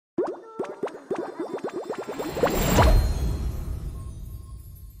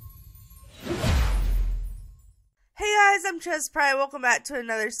I'm ChezPride. Welcome back to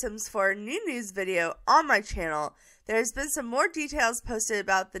another Sims 4 new news video on my channel. There's been some more details posted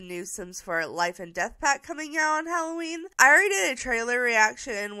about the new Sims 4 Life and Death Pack coming out on Halloween. I already did a trailer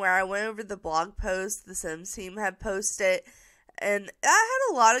reaction where I went over the blog post the Sims team had posted, and that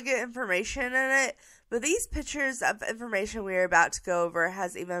had a lot of good information in it, but these pictures of information we are about to go over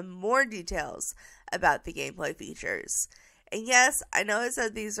has even more details about the gameplay features. And yes, I know it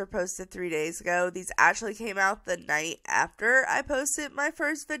said these were posted 3 days ago. These actually came out the night after I posted my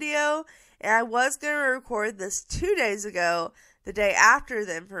first video. And I was going to record this 2 days ago, the day after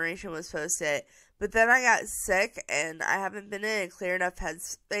the information was posted. But then I got sick and I haven't been in a clear enough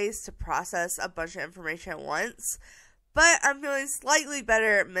headspace to process a bunch of information at once. But I'm feeling slightly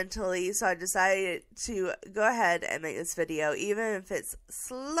better mentally, so I decided to go ahead and make this video, even if it's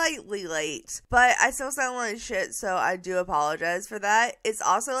slightly late. But I still sound like shit, so I do apologize for that. It's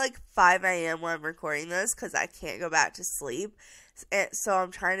also like 5 a.m. when I'm recording this, because I can't go back to sleep. And so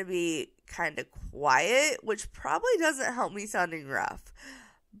I'm trying to be kind of quiet, which probably doesn't help me sounding rough.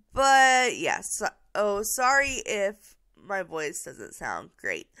 But yes, sorry if my voice doesn't sound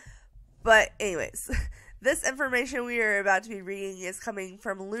great. But anyways... This information we are about to be reading is coming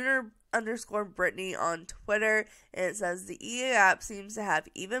from Lunar_Brittany on Twitter, and it says the EA app seems to have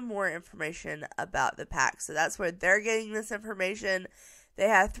even more information about the pack. So that's where they're getting this information. They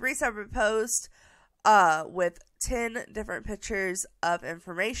have 3 separate posts with 10 different pictures of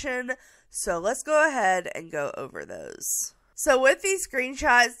information. So let's go ahead and go over those. So with these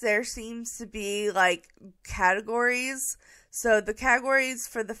screenshots, there seems to be like categories. So the categories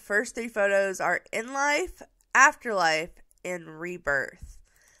for the first 3 photos are in life, afterlife, and rebirth.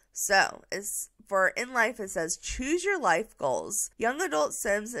 So for in life, it says choose your life goals. Young adult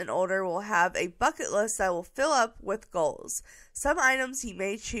Sims and older will have a bucket list that will fill up with goals. Some items you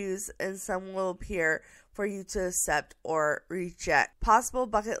may choose and some will appear for you to accept or reject. Possible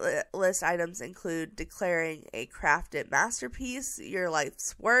bucket list items include declaring a crafted masterpiece, your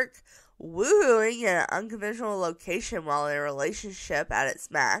life's work, woohooing in an unconventional location while in a relationship at its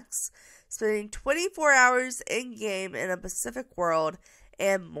max, spending 24 hours in-game in a Pacific world,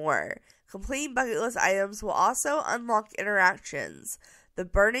 and more. Completing bucket list items will also unlock interactions, the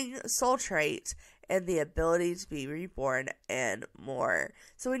burning soul trait, and the ability to be reborn, and more.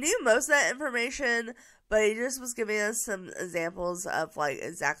 So we knew most of that information, but it just was giving us some examples of like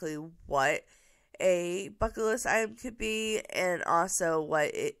exactly what a bucket list item could be, and also what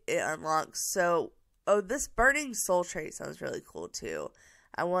it unlocks. So, this burning soul trait sounds really cool too.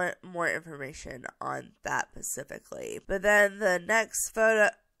 I want more information on that specifically. But then the next photo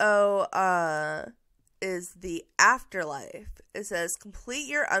is the afterlife. It says complete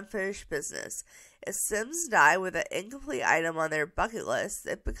your unfinished business. If Sims die with an incomplete item on their bucket list,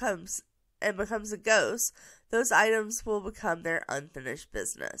 it becomes a ghost. Those items will become their unfinished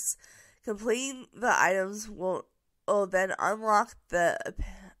business. Completing the items will then unlock the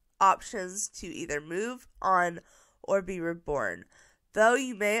options to either move on or be reborn, though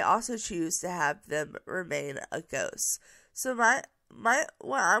you may also choose to have them remain a ghost. So what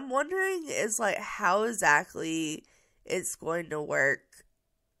I'm wondering is like how exactly it's going to work,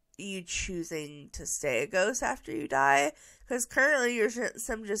 you choosing to stay a ghost after you die, because currently your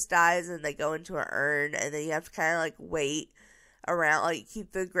Sim just dies and they go into an urn, and then you have to kind of like wait around, like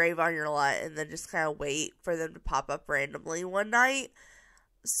keep the grave on your lot and then just kind of wait for them to pop up randomly one night.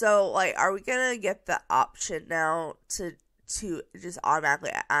 So like, are we gonna get the option now to just automatically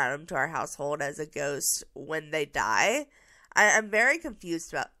add them to our household as a ghost when they die? I'm very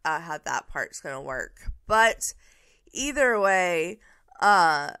confused about how that part's gonna work, but either way,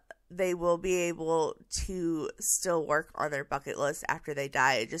 they will be able to still work on their bucket list after they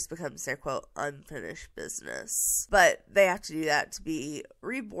die. It just becomes their, quote, unfinished business. But they have to do that to be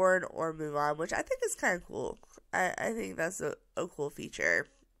reborn or move on, which I think is kind of cool. I think that's a cool feature.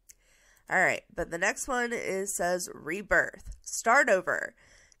 Alright, but the next one says rebirth. Start over.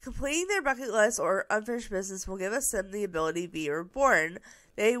 Completing their bucket list or unfinished business will give a Sim the ability to be reborn.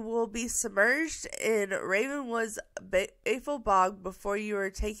 They will be submerged in Ravenwood's Baleful Bog before you are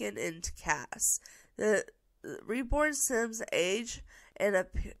taken into Cass. The reborn Sim's age and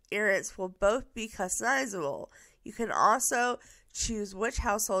appearance will both be customizable. You can also choose which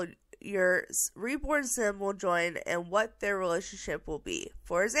household your reborn Sim will join and what their relationship will be.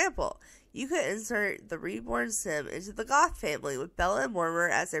 For example, you could insert the reborn Sim into the Goth family with Bella and Mortimer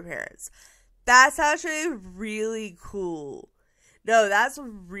as their parents. That's actually really cool. No, that's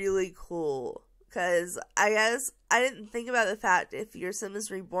really cool. Because I guess I didn't think about the fact if your Sim is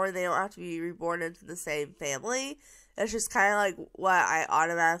reborn, they don't have to be reborn into the same family. That's just kind of like what I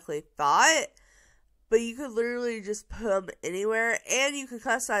automatically thought. but you could literally just put them anywhere, and you can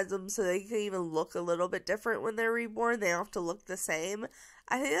customize them so they can even look a little bit different when they're reborn. They don't have to look the same.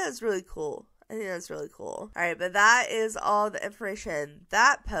 I think that's really cool. Alright, but that is all the information in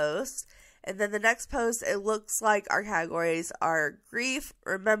that post. And then the next post, it looks like our categories are grief,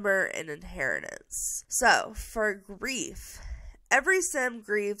 remember, and inheritance. So, for grief, every sim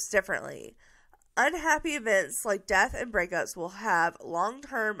grieves differently. Unhappy events like death and breakups will have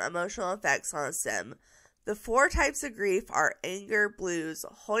long-term emotional effects on a sim. The 4 types of grief are anger, blues,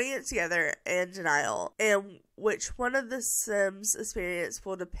 holding it together, and denial. And which one of the sims experience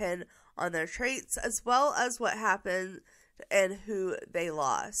will depend on their traits as well as what happened and who they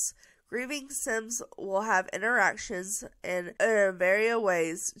lost. Grieving sims will have interactions in various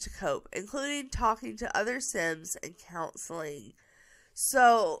ways to cope, including talking to other sims and counseling.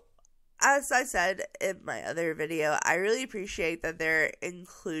 So, as I said in my other video, I really appreciate that they're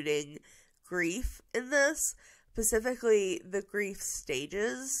including grief in this, specifically the grief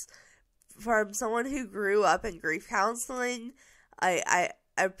stages. From someone who grew up in grief counseling, I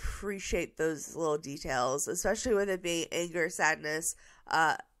appreciate those little details, especially with it being anger, sadness,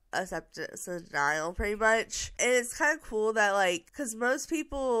 acceptance and denial, pretty much. And it's kind of cool that, like, because most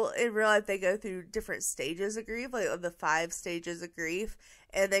people in real life, they go through different stages of grief, like the 5 stages of grief,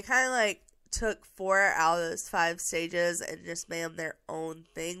 and they kind of like took 4 out of those 5 stages and just made them their own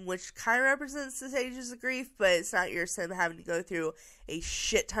thing, which kind of represents the stages of grief, but it's not your sim having to go through a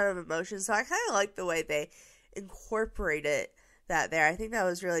shit ton of emotions. So I kind of like the way they incorporated that there. I think that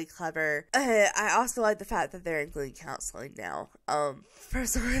was really clever. I also like the fact that they're including counseling now. For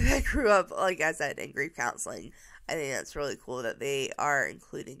someone that grew up, like I said, in grief counseling, I think that's really cool that they are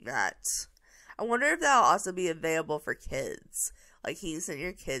including that. I wonder if that'll also be available for kids. Like, can you send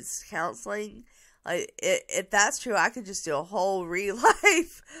your kids to counseling? Like, if that's true, I could just do a whole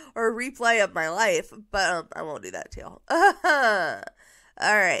relife or replay of my life, but I won't do that to y'all.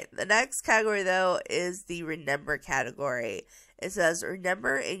 Alright, the next category, though, is the remember category. It says,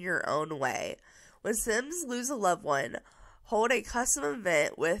 remember in your own way. When Sims lose a loved one, hold a custom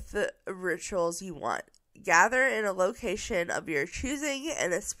event with the rituals you want. Gather in a location of your choosing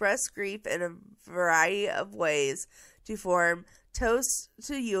and express grief in a variety of ways to form toasts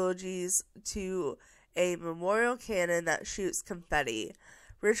to eulogies to a memorial cannon that shoots confetti.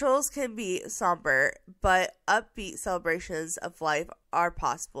 Rituals can be somber, but upbeat celebrations of life are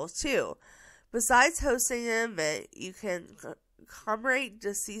possible too. Besides hosting an event, you can commemorate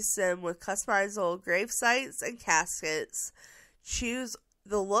deceased sim with customizable grave sites and caskets, choose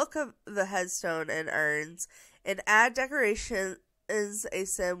the look of the headstone and urns, and add decorations a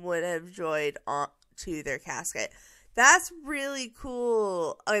sim would have enjoyed to their casket. That's really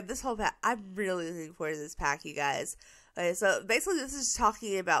cool. Okay, this whole pack, I'm really looking forward to this pack, you guys. Okay, so basically this is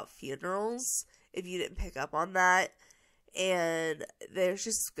talking about funerals, if you didn't pick up on that. And there's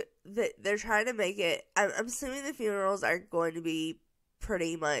just, they're trying to make it, I'm assuming the funerals are going to be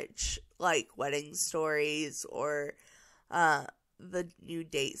pretty much like wedding stories or the new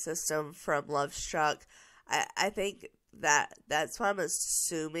date system from Love Struck. I think that's what I'm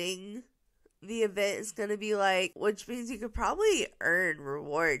assuming the event is going to be like, which means you could probably earn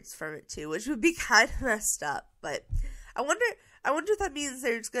rewards from it too, which would be kind of messed up. But I wonder if that means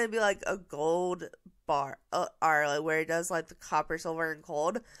there's going to be like a gold bar, like where it does like the copper, silver, and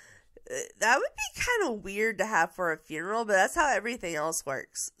gold. That would be kind of weird to have for a funeral, but that's how everything else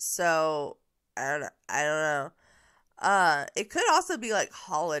works. So I don't know. It could also be like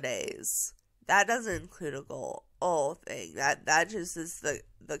holidays. That doesn't include a gold thing. That just is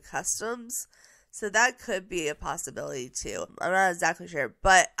the customs. So that could be a possibility too. I'm not exactly sure,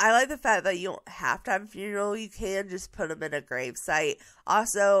 but I like the fact that you don't have to have a funeral. You can just put them in a grave site.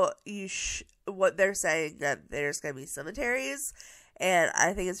 Also, what they're saying that there's going to be cemeteries, and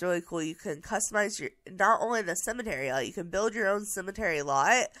I think it's really cool. You can customize not only the cemetery, like you can build your own cemetery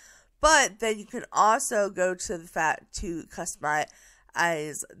lot, but then you can also go to the fact to customize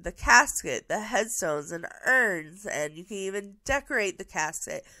the casket, the headstones, and urns, and you can even decorate the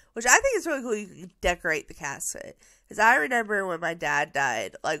casket, which I think is really cool. You can decorate the casket, because I remember when my dad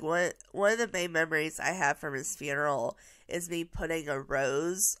died, like one of the main memories I have from his funeral is me putting a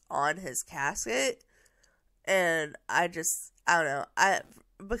rose on his casket, and I don't know,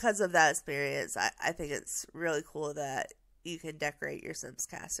 because of that experience, I think it's really cool that you can decorate your Sims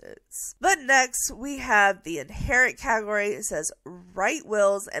caskets. But next, we have the inherit category. It says, write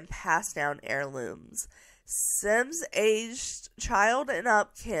wills and pass down heirlooms. Sims aged child and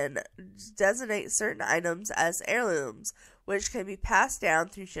up can designate certain items as heirlooms, which can be passed down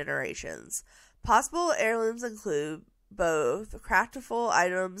through generations. Possible heirlooms include both craftable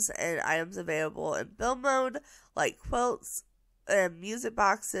items and items available in build mode, like quilts and music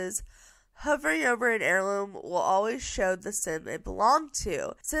boxes. Hovering over an heirloom will always show the sim it belonged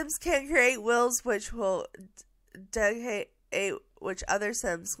to. Sims can create wills which will dedicate which other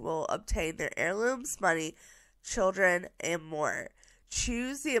sims will obtain their heirlooms, money, children, and more.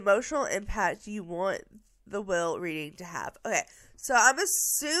 Choose the emotional impact you want the will reading to have. Okay, so I'm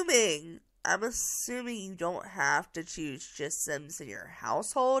assuming you don't have to choose just sims in your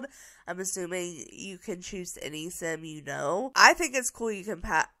household. I'm assuming you can choose any sim you know. I think it's cool you can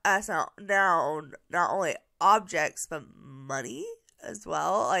pass out now not only objects but money as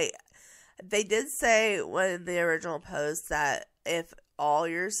well. Like, they did say in the original post that if all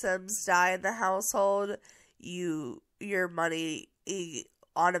your sims die in the household, your money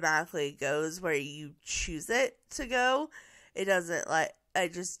automatically goes where you choose it to go. It doesn't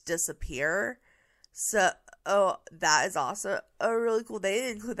it just disappear. So, that is also really cool. They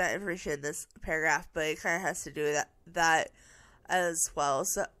didn't include that information in this paragraph, but it kind of has to do with that as well.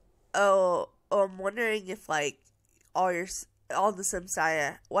 So, I'm wondering if all the sims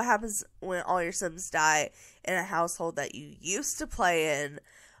die. What happens when all your sims die in a household that you used to play in?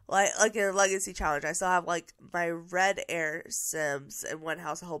 Like in a legacy challenge, I still have my red air sims in one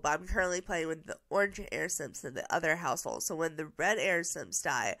household, but I'm currently playing with the orange air sims in the other household. So when the red air sims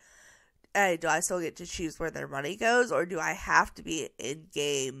die, do I still get to choose where their money goes, or do I have to be in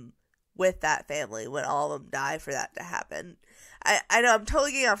game with that family when all of them die for that to happen? I know I'm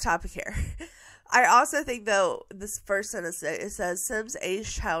totally getting off topic here. I also think, though, this first sentence, it says Sims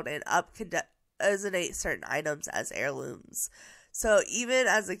age child and up can designate certain items as heirlooms. So even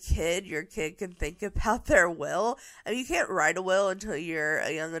as a kid, your kid can think about their will. I mean, you can't write a will until you're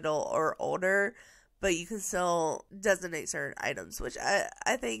a young adult or older, but you can still designate certain items, which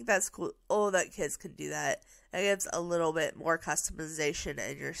I think that's cool. Oh, that kids can do that. That gives a little bit more customization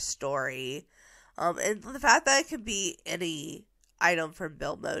in your story. And the fact that it can be any item from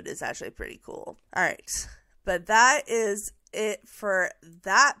build mode is actually pretty cool. Alright, but that is it for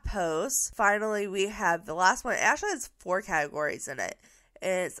that post. Finally, we have the last one. It actually has 4 categories in it.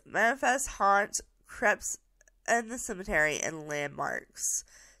 It's manifest, haunt, creps in the cemetery, and landmarks.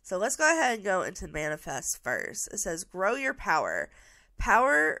 So let's go ahead and go into manifest first. It says grow your power.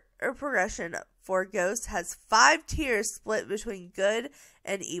 Power or progression for ghosts has 5 tiers split between good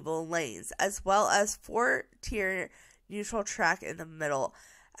and evil lanes, as well as 4-tier neutral track in the middle.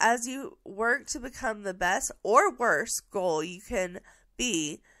 As you work to become the best or worst goal you can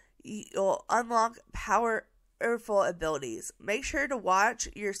be, you'll unlock powerful abilities. Make sure to watch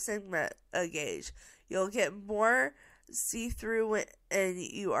your Sigma gauge. You'll get more see-through when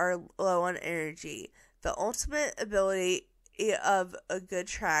you are low on energy. The ultimate ability of a good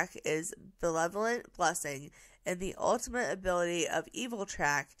track is Benevolent Blessing, and the ultimate ability of evil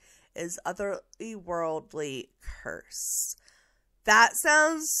track is Otherworldly Curse. That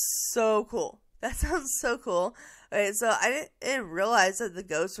sounds so cool. Okay, so I didn't realize that the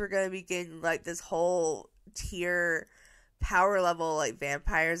ghosts were going to be getting this whole tier power level like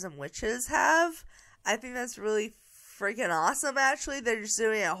vampires and witches have. I think that's really freaking awesome, actually. They're just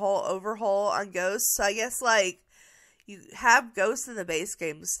doing a whole overhaul on ghosts. So I guess you have ghosts in the base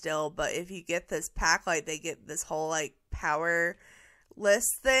game still, but if you get this pack, they get this whole power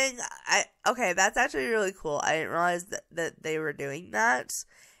list thing. Okay, that's actually really cool. I didn't realize that they were doing that.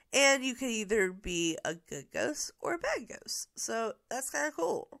 And you can either be a good ghost or a bad ghost. So that's kind of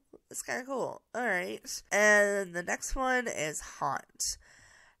cool. Alright. And the next one is haunt.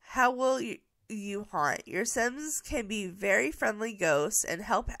 How will you haunt? Your Sims can be very friendly ghosts and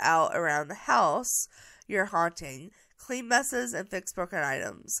help out around the house you're haunting, clean messes, and fix broken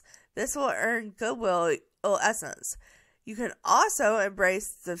items. This will earn goodwill essence. You can also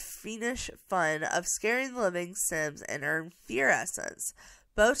embrace the fiendish fun of scaring the living Sims and earn fear essence.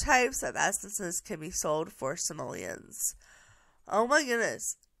 Both types of essences can be sold for simoleons. Oh my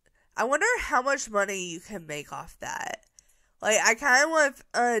goodness. I wonder how much money you can make off that. I kind of want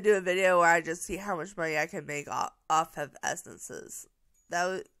to do a video where I just see how much money I can make off of essences.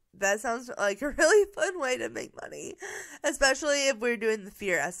 That sounds like a really fun way to make money. Especially if we're doing the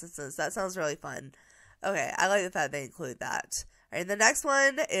fear essences. That sounds really fun. Okay, I like the fact they include that. Alright, the next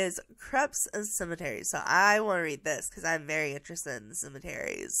one is Creps and Cemeteries. So I want to read this because I'm very interested in the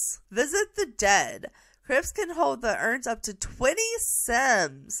cemeteries. Visit the dead. Crypts can hold the urns up to 20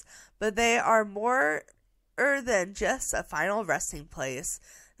 Sims, but they are more than just a final resting place.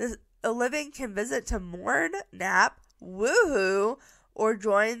 The living can visit to mourn, nap, woohoo, or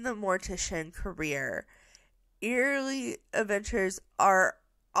join the mortician career. Eerily adventures are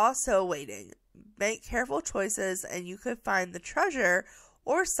also waiting. make careful choices and you could find the treasure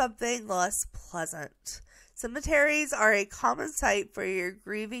or something less pleasant. Cemeteries are a common site for your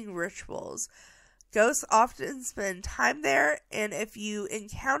grieving rituals. Ghosts often spend time there, and if you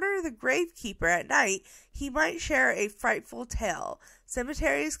encounter the gravekeeper at night, he might share a frightful tale.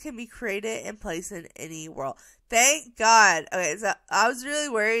 Cemeteries can be created and placed in any world. Thank God. Okay, so I was really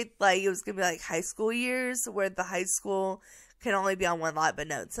worried like it was going to be like high school years where the high school can only be on one lot, but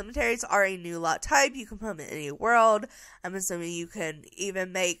no. Cemeteries are a new lot type. You can put them in any world. I'm assuming you can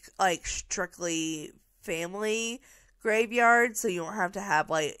even make like strictly family graveyards, so you don't have to have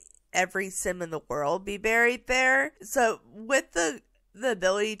like every sim in the world be buried there. So with the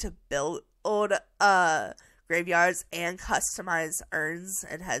ability to build graveyards and customize urns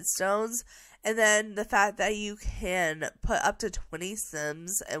and headstones, and then the fact that you can put up to 20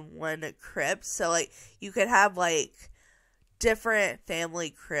 sims in one crypt, so like you could have like different family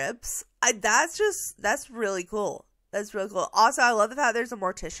crypts. That's really cool. That's really cool. Also, I love the fact there's a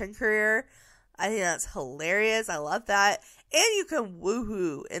mortician career. I think that's hilarious. I love that. And you can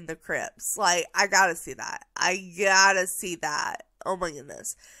woohoo in the crypts. Like, I gotta see that. Oh my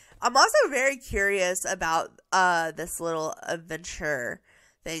goodness. I'm also very curious about this little adventure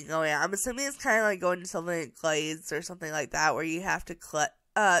thing going on. I'm assuming it's kind of like going to something like Glades or something like that, where you have to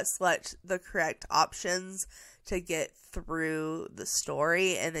select the correct options to get through the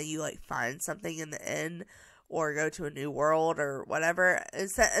story, and then you like find something in the end or go to a new world or whatever.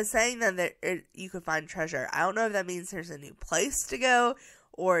 It's saying that you could find treasure. I don't know if that means there's a new place to go,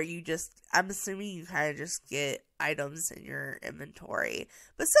 or I'm assuming you kind of just get items in your inventory.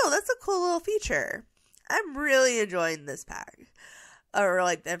 But still, that's a cool little feature. I'm really enjoying this pack, or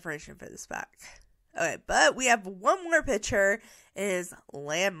like the information for this pack. Okay, but we have one more picture. It is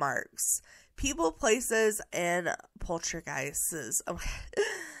landmarks. People, places, and poltergeists.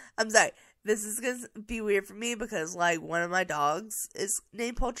 I'm sorry. This is going to be weird for me because, like, one of my dogs is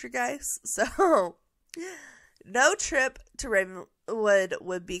named Poltergeist. So, no trip to Ravenwood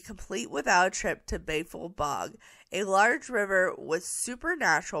would be complete without a trip to Bayful Bog, a large river with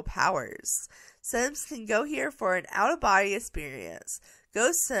supernatural powers. Sims can go here for an out-of-body experience.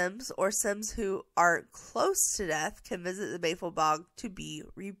 Ghost Sims, or Sims who are close to death, can visit the Bayful Bog to be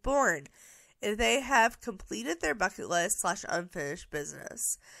reborn if they have completed their bucket list / unfinished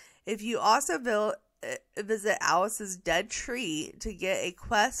business. If you also visit Alice's dead tree to get a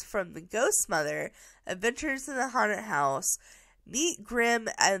quest from the Ghost Mother, adventures in the haunted house, meet Grimm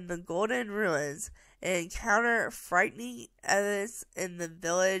and the Golden Ruins, and encounter frightening evidence in the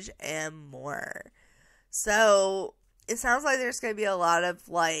village and more. So, it sounds like there's going to be a lot of,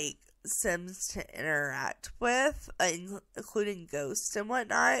 like, Sims to interact with, including ghosts and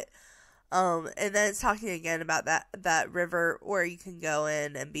whatnot. And then it's talking again about that river where you can go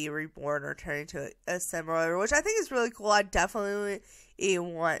in and be reborn or turn into a sim river, which I think is really cool. I definitely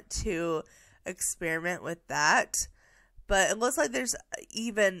want to experiment with that. But it looks like there's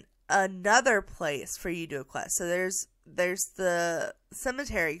even another place for you to do a quest. So there's the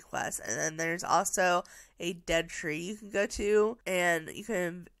cemetery quest, and then there's also a dead tree you can go to, and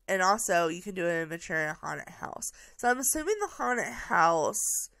also you can do an adventure in a haunted house. So I'm assuming the haunted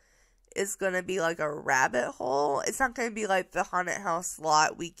house is going to be like a rabbit hole. It's not going to be like the haunted house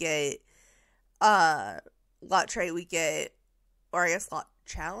lot we get, lot trait we get, or I guess lot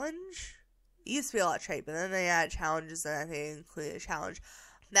challenge? It used to be a lot trait, but then they add challenges, and I think they included a challenge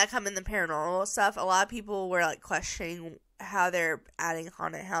that come in the paranormal stuff. A lot of people were like questioning how they're adding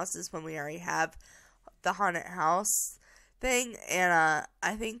haunted houses when we already have the haunted house thing, and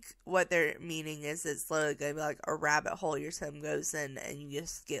I think what they're meaning is it's literally going to be like a rabbit hole your sim goes in and you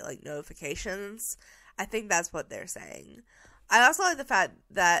just get like notifications. I think that's what they're saying. I also like the fact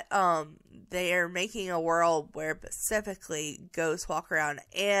that they are making a world where specifically ghosts walk around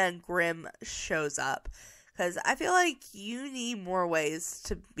and Grimm shows up, because I feel like you need more ways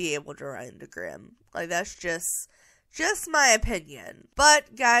to be able to run into Grimm. Like, that's just my opinion.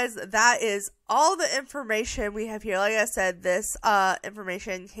 But guys, that is all the information we have here. Like I said, this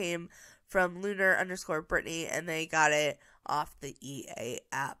information came from Lunar_Brittany, and they got it off the EA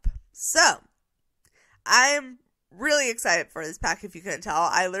app. So, I'm really excited for this pack, if you couldn't tell.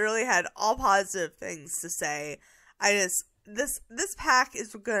 I literally had all positive things to say. This pack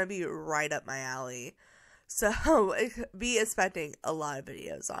is gonna be right up my alley. So, be expecting a lot of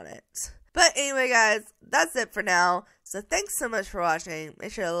videos on it. But anyway, guys, that's it for now. So thanks so much for watching.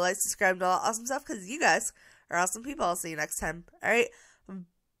 Make sure to like, subscribe, and all that awesome stuff, because you guys are awesome people. I'll see you next time. Alright,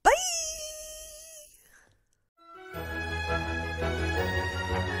 bye!